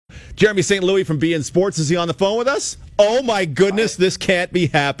Jeremy St. Louis from BN Sports. Is he on the phone with us? Oh, my goodness, this can't be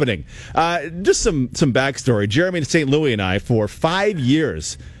happening. Just some backstory. Jeremy St. Louis and I, for 5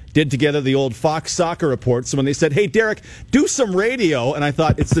 years, did together the old Fox Soccer Report. So when they said, hey, Derek, do some radio, and I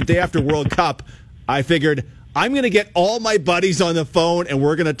thought, it's the day after World Cup, I figured, I'm going to get all my buddies on the phone, and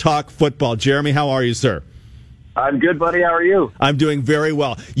we're going to talk football. Jeremy, how are you, sir? I'm good, buddy. How are you? I'm doing very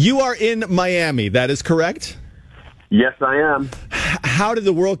well. You are in Miami, that is correct? Yes, I am. How did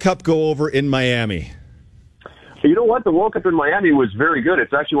the World Cup go over in Miami? You know what? The World Cup in Miami was very good.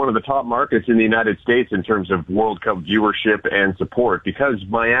 It's actually one of the top markets in the United States in terms of World Cup viewership and support, because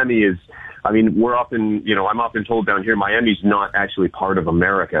Miami is, we're often, I'm often told down here, Miami's not actually part of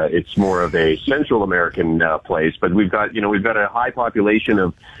America. It's more of a Central American place, but we've got a high population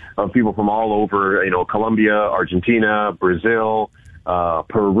of people from all over, Colombia, Argentina, Brazil,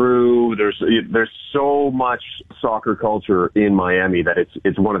 Peru. There's so much soccer culture in Miami that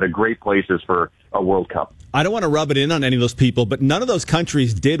it's one of the great places for a World Cup. I don't want to rub it in on any of those people, but none of those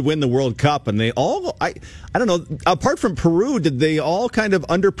countries did win the World Cup, and they all, I don't know, apart from Peru, did they all kind of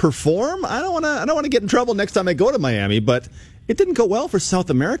underperform? I don't want to get in trouble next time I go to Miami, but it didn't go well for South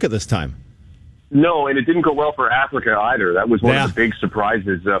America this time. No, and it didn't go well for Africa either. That was one of the big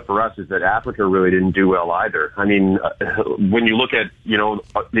surprises for us, is that Africa really didn't do well either. When you look at,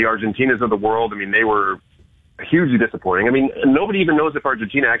 the Argentinas of the world, they were hugely disappointing. Nobody even knows if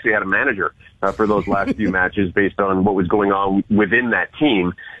Argentina actually had a manager for those last few matches based on what was going on within that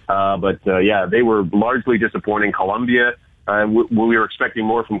team. They were largely disappointing. Colombia, we were expecting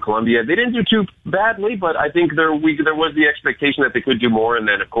more from Colombia. They didn't do too badly, but I think there was the expectation that they could do more. And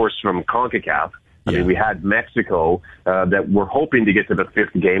then, of course, from CONCACAF, we had Mexico that were hoping to get to the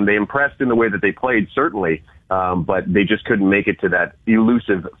fifth game. They impressed in the way that they played, certainly, but they just couldn't make it to that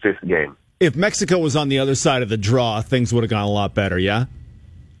elusive fifth game. If Mexico was on the other side of the draw, things would have gone a lot better, yeah?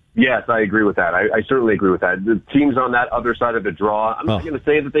 Yes, I agree with that. I certainly agree with that. The teams on that other side of the draw, I'm not going to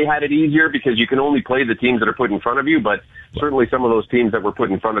say that they had it easier, because you can only play the teams that are put in front of you, but certainly some of those teams that were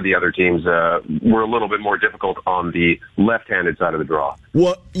put in front of the other teams were a little bit more difficult on the left-handed side of the draw.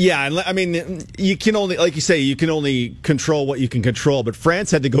 Well, yeah, you can only, like you say, you can only control what you can control, but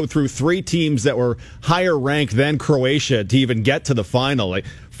France had to go through three teams that were higher ranked than Croatia to even get to the final. Like,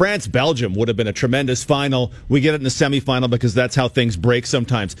 France-Belgium would have been a tremendous final. We get it in the semifinal because that's how things break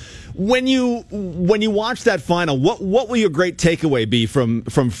sometimes. When you watch that final, what will your great takeaway be from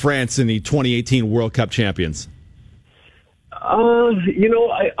France in the 2018 World Cup champions?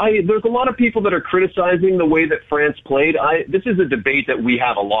 There's a lot of people that are criticizing the way that France played. This is a debate that we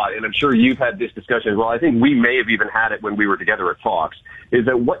have a lot, and I'm sure you've had this discussion as well. I think we may have even had it when we were together at Fox, is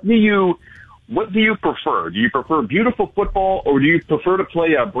that what do you prefer? Do you prefer beautiful football, or do you prefer to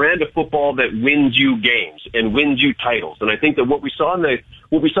play a brand of football that wins you games and wins you titles? And I think that what we saw in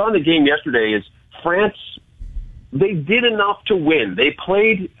the game yesterday is France, they did enough to win. They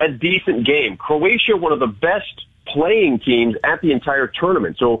played a decent game. Croatia, one of the best playing teams at the entire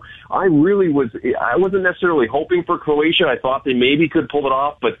tournament. So I wasn't necessarily hoping for Croatia. I thought they maybe could pull it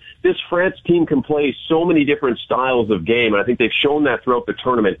off, but this France team can play so many different styles of game, and I think they've shown that throughout the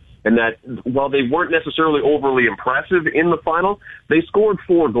tournament. And that while they weren't necessarily overly impressive in the final, they scored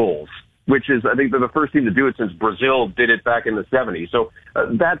 4 goals, which is, I think they're the first team to do it since Brazil did it back in the 70s. So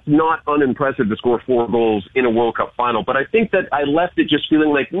that's not unimpressive to score 4 goals in a World Cup final. But I think that I left it just feeling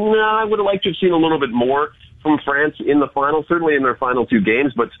like, I would have liked to have seen a little bit more from France in the final, certainly in their final 2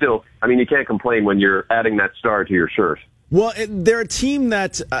 games. But still, you can't complain when you're adding that star to your shirt. Well, they're a team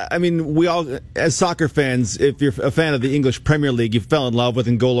that, we all, as soccer fans, if you're a fan of the English Premier League, you fell in love with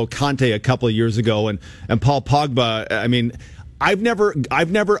N'Golo Kante a couple of years ago, and Paul Pogba.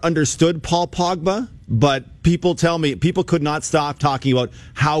 I've never understood Paul Pogba, but people tell me, people could not stop talking about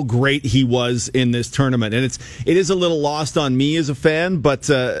how great he was in this tournament, and it is a little lost on me as a fan. But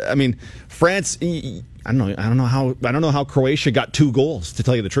France, I don't know how Croatia got 2 goals, to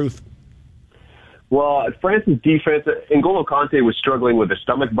tell you the truth. Well, France's defense, N'Golo Kante was struggling with a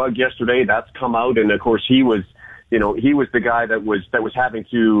stomach bug yesterday. That's come out, and of course he was the guy that was having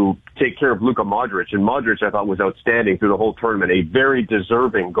to take care of Luka Modric, and Modric I thought was outstanding through the whole tournament, a very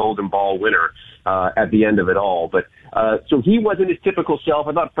deserving Golden Ball winner at the end of it all. But so he wasn't his typical self.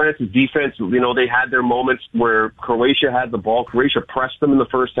 I thought France's defense, they had their moments where Croatia had the ball. Croatia pressed them in the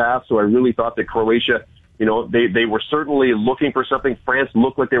first half, so I really thought that Croatia, they were certainly looking for something. France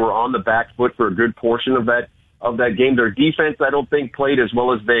looked like they were on the back foot for a good portion of that game. Their defense, I don't think, played as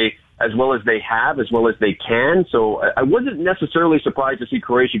well as they can. So I wasn't necessarily surprised to see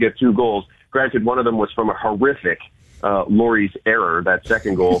Croatia get 2 goals. Granted, one of them was from a horrific Lloris error, that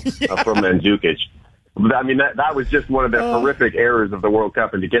second goal from Mandzukic. I mean, that was just one of the horrific errors of the World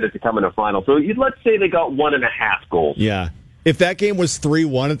Cup, and to get it to come in a final. So let's say they got 1.5 goals. Yeah. If that game was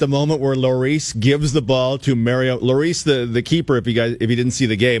 3-1 at the moment, where Lloris gives the ball to Mario, Lloris, the keeper, if you didn't see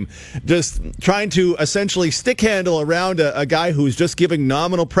the game, just trying to essentially stick handle around a guy who's just giving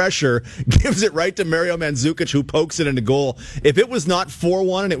nominal pressure, gives it right to Mario Mandzukic, who pokes it into goal. If it was not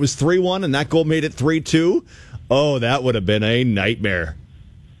 4-1 and it was 3-1 and that goal made it 3-2, that would have been a nightmare.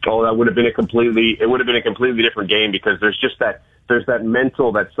 Oh, that would have been a completely different game, because there's that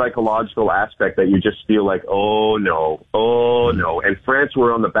mental, that psychological aspect that you just feel like, oh no. And France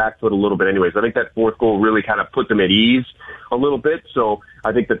were on the back foot a little bit anyways. I think that fourth goal really kind of put them at ease a little bit. So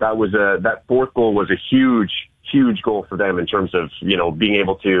I think that fourth goal was a huge goal for them in terms of, being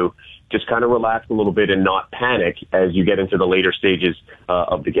able to just kind of relax a little bit and not panic as you get into the later stages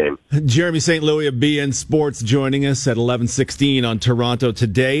of the game. Jeremy St. Louis of BN Sports joining us at 11:16 on Toronto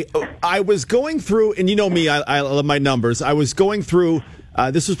Today. I was going through, and you know me, I love my numbers. I was going through,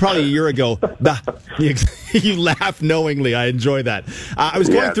 this was probably a year ago. You laugh knowingly. I enjoy that. I was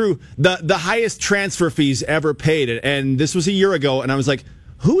going through the highest transfer fees ever paid, and this was a year ago, and I was like,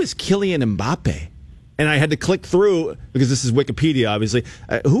 who is Kylian Mbappe? And I had to click through, because this is Wikipedia, obviously.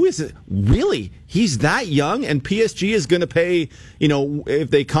 Who is it? Really? He's that young? And PSG is going to pay,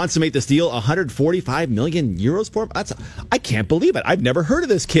 if they consummate this deal, 145 million euros for him? I can't believe it. I've never heard of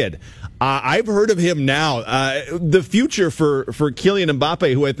this kid. I've heard of him now. The future for Kylian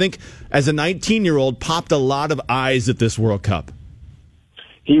Mbappe, who I think, as a 19-year-old, popped a lot of eyes at this World Cup.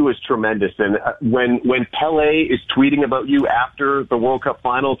 He was tremendous. And when Pelé is tweeting about you after the World Cup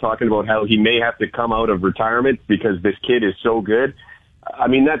final, talking about how he may have to come out of retirement because this kid is so good, I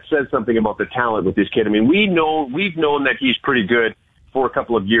mean, that says something about the talent with this kid. I mean, we've known that he's pretty good for a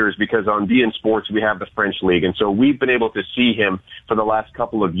couple of years, because on BN Sports we have the French League, and so we've been able to see him for the last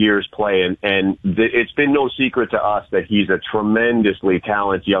couple of years play, and it's been no secret to us that he's a tremendously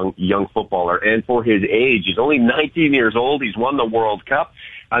talented young footballer. And for his age, he's only 19 years old. He's won the World Cup.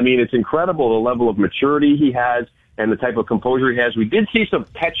 I mean, it's incredible the level of maturity he has and the type of composure he has. We did see some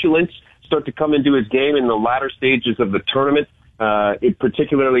petulance start to come into his game in the latter stages of the tournament,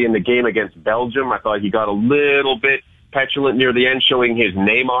 particularly in the game against Belgium. I thought he got a little bit petulant near the end, showing his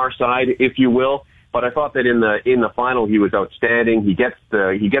Neymar side, if you will. But I thought that in the final he was outstanding. He gets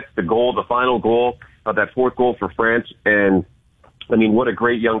the goal, the final goal, that fourth goal for France, and I mean, what a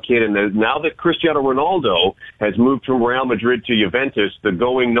great young kid. And now that Cristiano Ronaldo has moved from Real Madrid to Juventus, the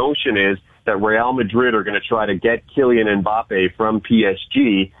going notion is that Real Madrid are going to try to get Kylian Mbappe from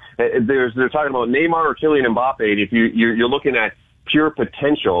PSG. They're talking about Neymar or Kylian Mbappe. And if you're looking at pure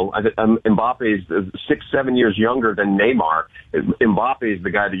potential, Mbappe is 6-7 years younger than Neymar. Mbappe is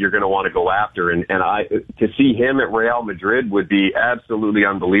the guy that you're going to want to go after, and to see him at Real Madrid would be absolutely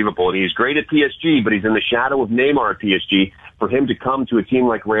unbelievable. And he's great at PSG, but he's in the shadow of Neymar at PSG. For him to come to a team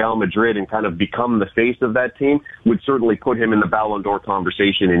like Real Madrid and kind of become the face of that team would certainly put him in the Ballon d'Or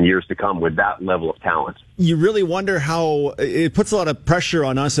conversation in years to come with that level of talent. You really wonder how it puts a lot of pressure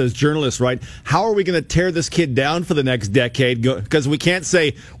on us as journalists, right? How are we going to tear this kid down for the next decade? Because we can't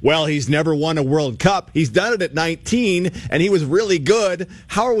say, well, he's never won a World Cup. He's done it at 19, and he was really good.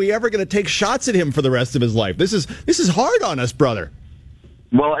 How are we ever going to take shots at him for the rest of his life? This is hard on us, brother.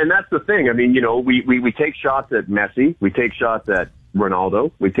 Well, and that's the thing. I mean, we take shots at Messi, we take shots at Ronaldo,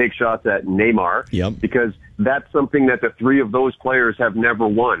 we take shots at Neymar, because that's something that the three of those players have never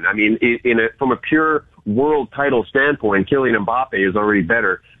won. I mean, from a pure world title standpoint, Kylian Mbappe is already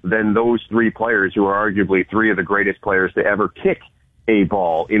better than those three players, who are arguably three of the greatest players to ever kick a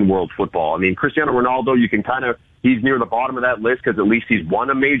ball in world football. I mean, Cristiano Ronaldo, he's near the bottom of that list because at least he's won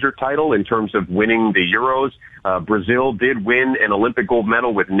a major title in terms of winning the Euros. Brazil did win an Olympic gold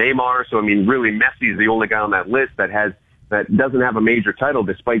medal with Neymar. So, I mean, really, Messi is the only guy on that list that doesn't have a major title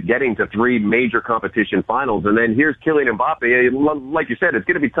despite getting to three major competition finals. And then here's Kylian Mbappe. Like you said, it's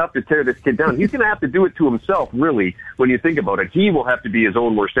going to be tough to tear this kid down. He's going to have to do it to himself, really, when you think about it. He will have to be his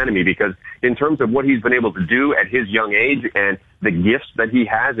own worst enemy, because in terms of what he's been able to do at his young age and the gifts that he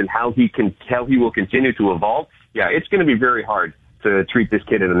has and how he will continue to evolve, it's going to be very hard to treat this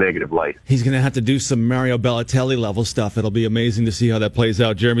kid in a negative light. He's going to have to do some Mario Balotelli level stuff. It'll be amazing to see how that plays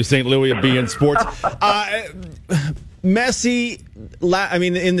out. Jeremy St. Louis of BN Sports. Messi, I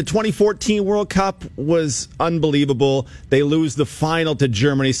mean, in the 2014 World Cup was unbelievable. They lose the final to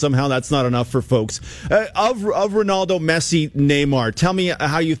Germany. Somehow that's not enough for folks. Of Ronaldo, Messi, Neymar, tell me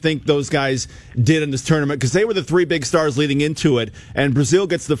how you think those guys did in this tournament, because they were the three big stars leading into it, and Brazil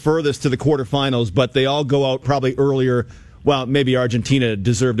gets the furthest to the quarterfinals, but they all go out probably earlier. Well, maybe Argentina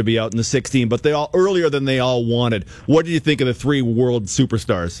deserved to be out in the 16, but they all earlier than they all wanted. What did you think of the three world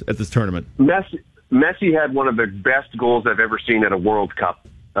superstars at this tournament? Messi had one of the best goals I've ever seen at a World Cup.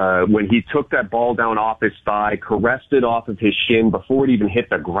 When he took that ball down off his thigh, caressed it off of his shin before it even hit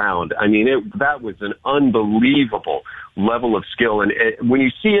the ground. I mean, that was an unbelievable level of skill. And when you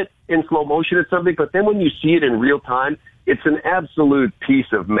see it in slow motion, it's something, but then when you see it in real time, it's an absolute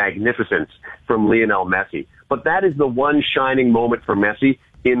piece of magnificence from Lionel Messi. But that is the one shining moment for Messi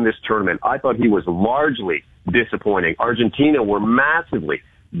in this tournament. I thought he was largely disappointing. Argentina were massively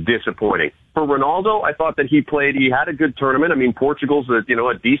disappointing. For Ronaldo, I thought that he had a good tournament. I mean, Portugal's a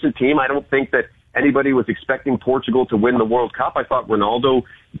decent team. I don't think that anybody was expecting Portugal to win the World Cup. I thought Ronaldo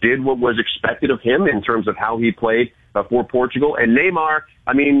did what was expected of him in terms of how he played for Portugal. And Neymar,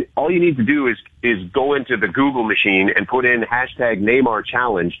 I mean, all you need to do is go into the Google machine and put in #Neymar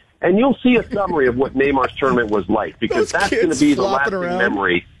challenge, and you'll see a summary of what Neymar's tournament was like, because that's going to be the lasting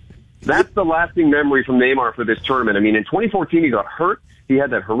memory. That's the lasting memory from Neymar for this tournament. I mean, in 2014, he got hurt. He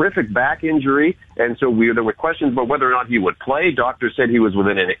had that horrific back injury, and so there were questions about whether or not he would play. Doctors said he was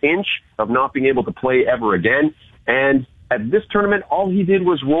within an inch of not being able to play ever again. And at this tournament, all he did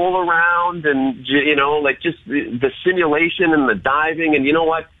was roll around and, just the simulation and the diving. And you know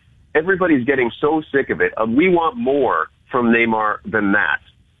what? Everybody's getting so sick of it. We want more from Neymar than that.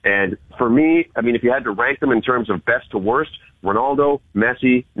 And for me, I mean, if you had to rank them in terms of best to worst, Ronaldo,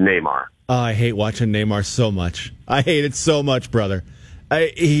 Messi, Neymar. Oh, I hate watching Neymar so much. I hate it so much, brother.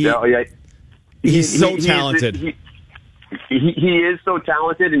 He's so talented. He is so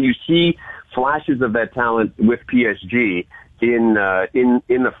talented, and you see flashes of that talent with PSG in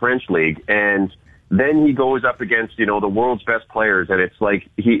the French league, and then he goes up against the world's best players, and it's like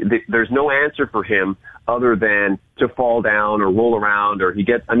there's no answer for him other than to fall down or roll around, or he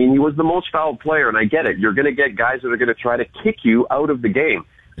was the most fouled player, and I get it. You're going to get guys that are going to try to kick you out of the game.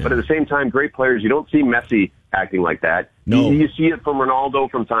 Yeah. But at the same time, great players, you don't see Messi acting like that. No. You see it from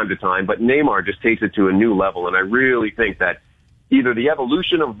Ronaldo from time to time, but Neymar just takes it to a new level, and I really think that either the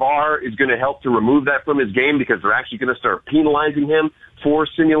evolution of VAR is going to help to remove that from his game because they're actually going to start penalizing him for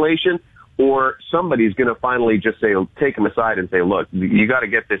simulation, or somebody's going to finally just take him aside and say, look, you got to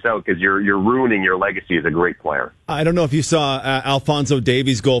get this out because you're ruining your legacy as a great player. I don't know if you saw Alphonso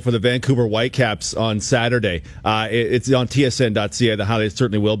Davies' goal for the Vancouver Whitecaps on Saturday. It's on tsn.ca. The highlights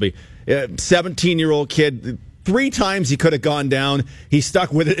certainly will be. 17-year-old kid. 3 times he could have gone down. He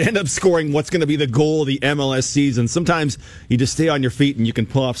stuck with it, ended up scoring what's going to be the goal of the MLS season. Sometimes you just stay on your feet and you can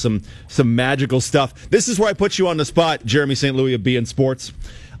pull off some magical stuff. This is where I put you on the spot, Jeremy St. Louis of beIN Sports.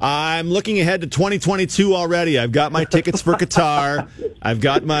 I'm looking ahead to 2022 already. I've got my tickets for Qatar. I've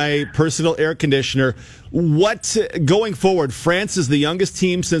got my personal air conditioner. What, going forward, France is the youngest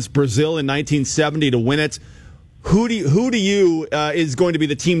team since Brazil in 1970 to win it. Who do you is going to be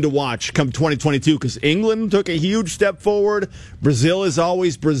the team to watch come 2022? Because England took a huge step forward. Brazil is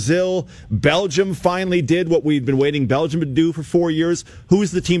always Brazil. Belgium finally did what we've been waiting Belgium to do for 4 years. Who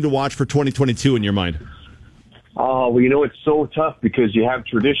is the team to watch for 2022 in your mind? Oh, well, it's so tough because you have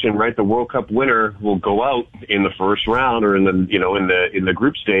tradition, right? The World Cup winner will go out in the first round or in the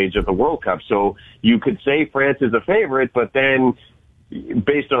group stage of the World Cup. So you could say France is a favorite, but then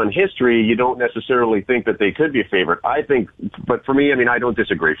based on history, you don't necessarily think that they could be a favorite. But for me, I don't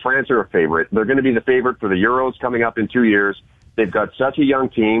disagree. France are a favorite. They're going to be the favorite for the Euros coming up in 2 years. They've got such a young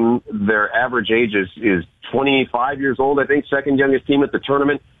team. Their average age is 25 years old, I think, second youngest team at the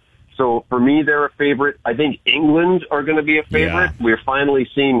tournament. So for me, they're a favorite. I think England are going to be a favorite. Yeah. We're finally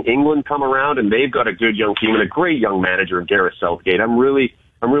seeing England come around, and they've got a good young team and a great young manager in Gareth Southgate. I'm really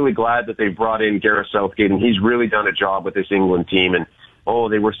glad that they brought in Gareth Southgate, and he's really done a job with this England team. And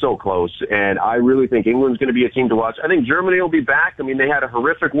they were so close. And I really think England's going to be a team to watch. I think Germany will be back. They had a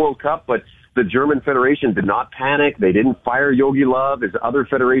horrific World Cup, but the German Federation did not panic. They didn't fire Jogi Löw as other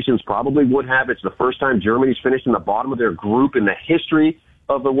federations probably would have. It's the first time Germany's finished in the bottom of their group in the history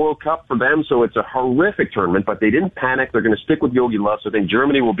of the World Cup for them. So it's a horrific tournament, but they didn't panic. They're going to stick with Jogi Löw. So I think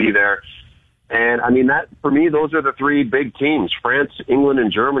Germany will be there. And that, for me, those are the 3 big teams, France, England,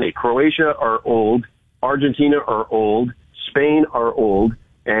 and Germany. Croatia are old. Argentina are old. Spain are old.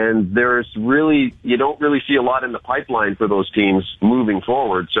 And you don't really see a lot in the pipeline for those teams moving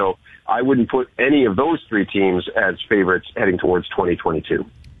forward. So I wouldn't put any of those 3 teams as favorites heading towards 2022.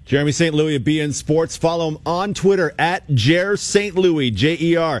 Jeremy St. Louis of beIN Sports. Follow him on Twitter at Jer St. Louis,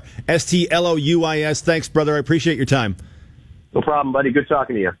 JerStlouis. Thanks, brother. I appreciate your time. No problem, buddy. Good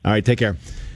talking to you. All right, take care.